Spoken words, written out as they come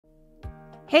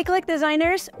Hey Click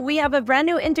Designers, we have a brand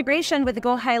new integration with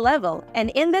Go High Level,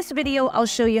 and in this video, I'll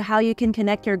show you how you can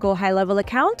connect your Go High Level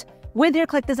account with your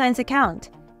ClickDesigns account.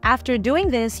 After doing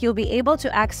this, you'll be able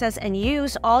to access and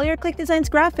use all your ClickDesigns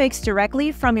graphics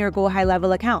directly from your Go High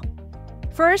Level account.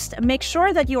 First, make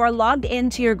sure that you are logged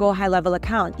into your Go High Level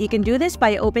account. You can do this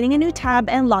by opening a new tab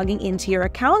and logging into your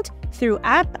account through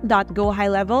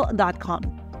app.gohighlevel.com.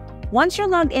 Once you're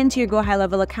logged into your Go High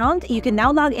Level account, you can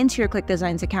now log into your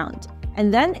ClickDesigns account.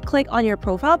 And then click on your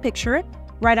profile picture.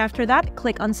 Right after that,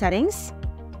 click on Settings.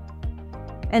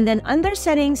 And then under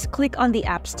Settings, click on the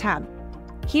Apps tab.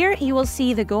 Here, you will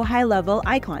see the Go High Level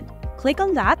icon. Click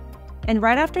on that, and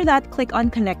right after that, click on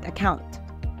Connect Account.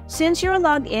 Since you're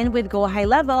logged in with Go High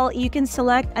Level, you can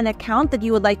select an account that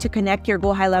you would like to connect your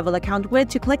Go High Level account with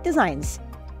to ClickDesigns.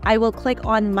 I will click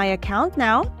on My Account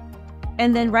now,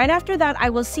 and then right after that, I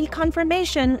will see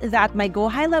confirmation that my Go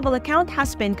High Level account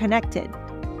has been connected.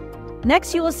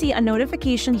 Next, you will see a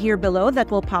notification here below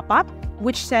that will pop up,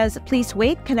 which says, please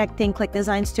wait connecting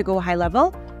ClickDesigns to Go High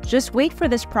Level. Just wait for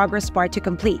this progress bar to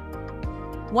complete.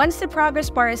 Once the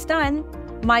progress bar is done,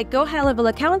 my Go High Level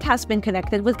account has been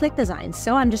connected with ClickDesigns.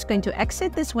 So I'm just going to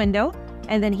exit this window.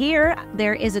 And then here,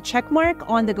 there is a check mark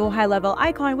on the Go High Level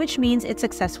icon, which means it's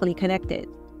successfully connected.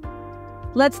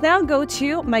 Let's now go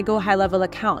to my Go High Level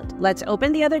account. Let's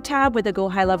open the other tab with the Go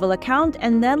High Level account,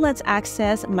 and then let's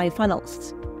access my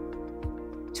funnels.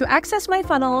 To access my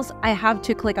funnels, I have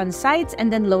to click on Sites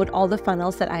and then load all the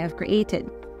funnels that I have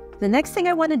created. The next thing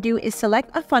I want to do is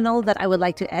select a funnel that I would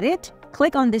like to edit,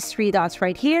 click on these three dots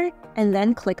right here, and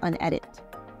then click on Edit.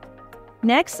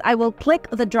 Next, I will click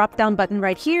the drop-down button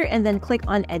right here and then click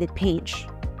on Edit Page.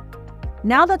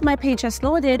 Now that my page has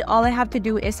loaded, all I have to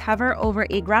do is hover over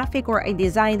a graphic or a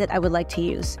design that I would like to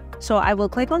use. So I will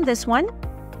click on this one,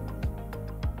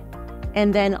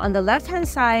 and then on the left-hand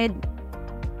side,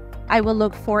 I will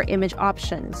look for Image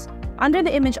Options. Under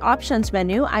the Image Options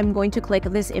menu, I'm going to click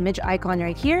this image icon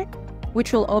right here,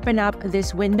 which will open up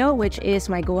this window, which is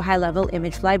my Go High Level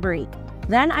image library.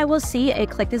 Then I will see a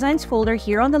ClickDesigns folder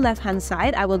here on the left-hand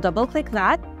side. I will double-click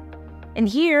that. And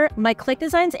here, my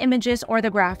ClickDesigns images or the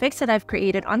graphics that I've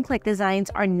created on ClickDesigns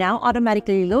are now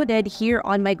automatically loaded here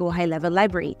on my Go High Level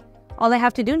library. All I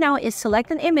have to do now is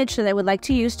select an image that I would like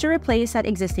to use to replace that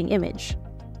existing image.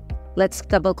 Let's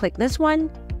double-click this one.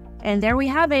 And there we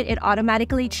have it. It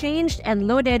automatically changed and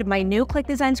loaded my new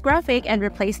ClickDesigns graphic and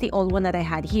replaced the old one that I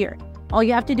had here. All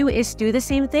you have to do is do the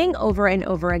same thing over and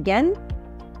over again.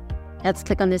 Let's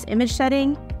click on this image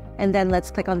setting, and then let's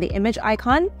click on the image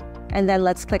icon, and then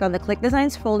let's click on the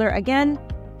ClickDesigns folder again.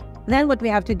 Then what we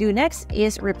have to do next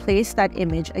is replace that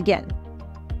image again.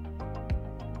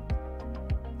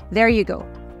 There you go.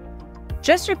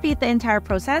 Just repeat the entire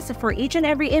process for each and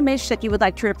every image that you would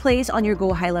like to replace on your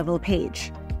Go High Level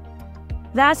page.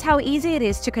 That's how easy it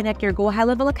is to connect your Go High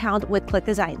Level account with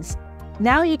ClickDesigns.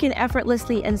 Now you can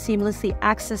effortlessly and seamlessly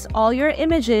access all your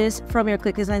images from your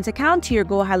ClickDesigns account to your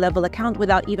Go High Level account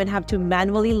without even having to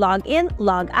manually log in,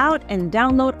 log out, and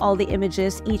download all the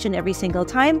images each and every single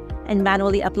time and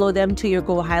manually upload them to your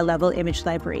Go High Level image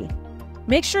library.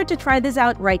 Make sure to try this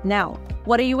out right now.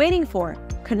 What are you waiting for?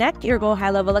 Connect your Go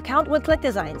High Level account with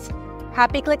ClickDesigns.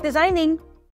 Happy Click Designing!